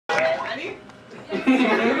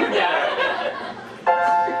Yeah.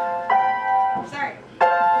 Sorry.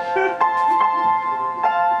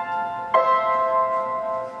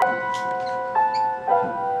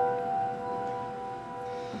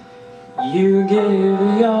 You give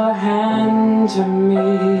your hand to me,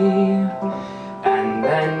 and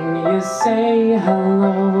then you say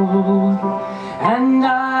hello, and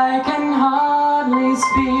I can hardly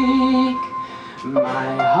speak.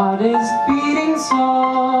 My heart is beating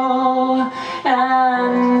so,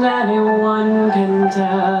 and anyone can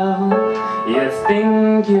tell. You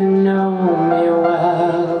think you know me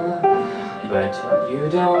well, but you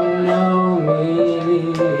don't know me.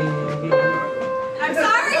 I'm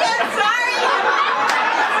sorry, I'm sorry!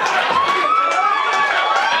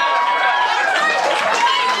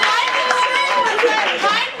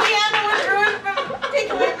 My piano was ruined from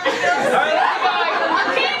taking away from Bill's.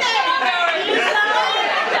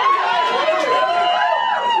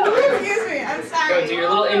 Excuse me, I'm sorry. Go do your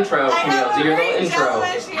little intro, Camille. Do your little intro.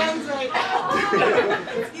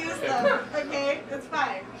 Excuse them, okay? It's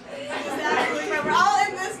fine. It's just absolutely fine. We're all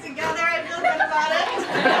in this together. I feel good about it.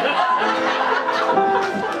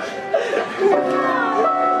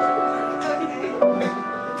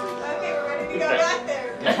 Okay, we're ready to go back there.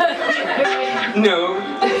 No,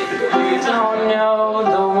 you don't know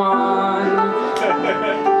the one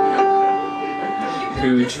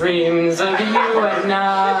who dreams of you at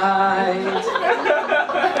night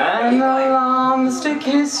and longs to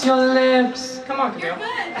kiss your lips. Come on, Camille.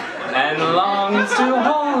 And longs to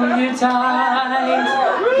hold you tight.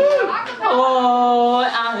 Oh,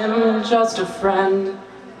 I'm just a friend.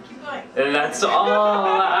 That's all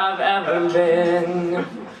I've ever been.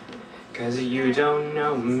 'Cause you don't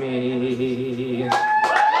know me.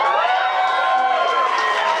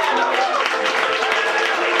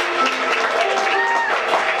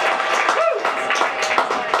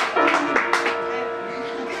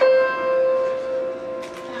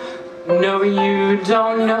 No, you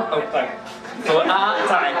don't know. Oh,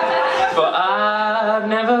 for I've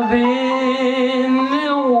never been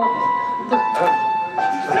the one.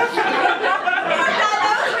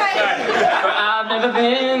 For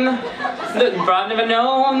I've never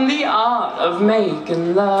known the art of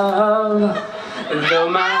making love. Though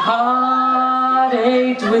my heart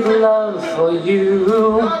ached with love for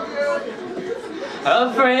you,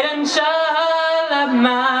 afraid and shy let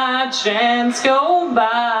my chance go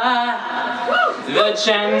by. The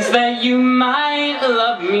chance that you might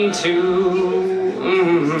love me too.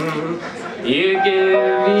 You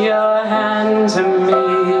give your hand to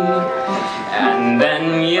me, and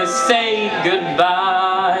then you say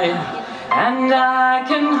goodbye, and I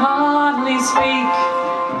can hardly speak.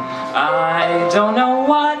 I don't know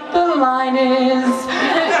what the line is.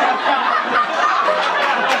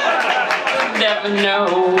 Never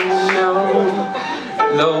know,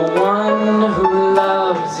 the one who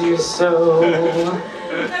loves you so.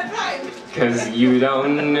 'Cause you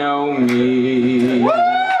don't know me.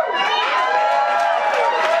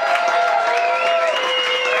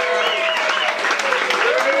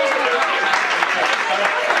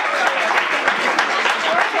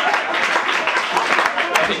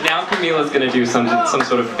 Now Camila's gonna do some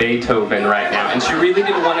sort of Beethoven right now, and she really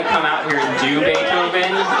didn't want to come out here and do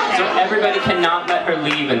Beethoven, so everybody cannot let her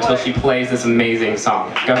leave until she plays this amazing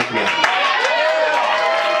song. Go ahead, Camila.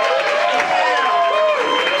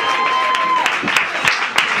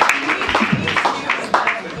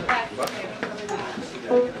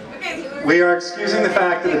 We are excusing the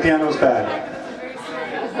fact that the piano is bad.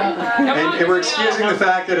 And we're excusing the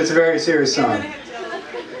fact that it's a very serious song.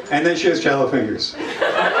 And then she has cello fingers.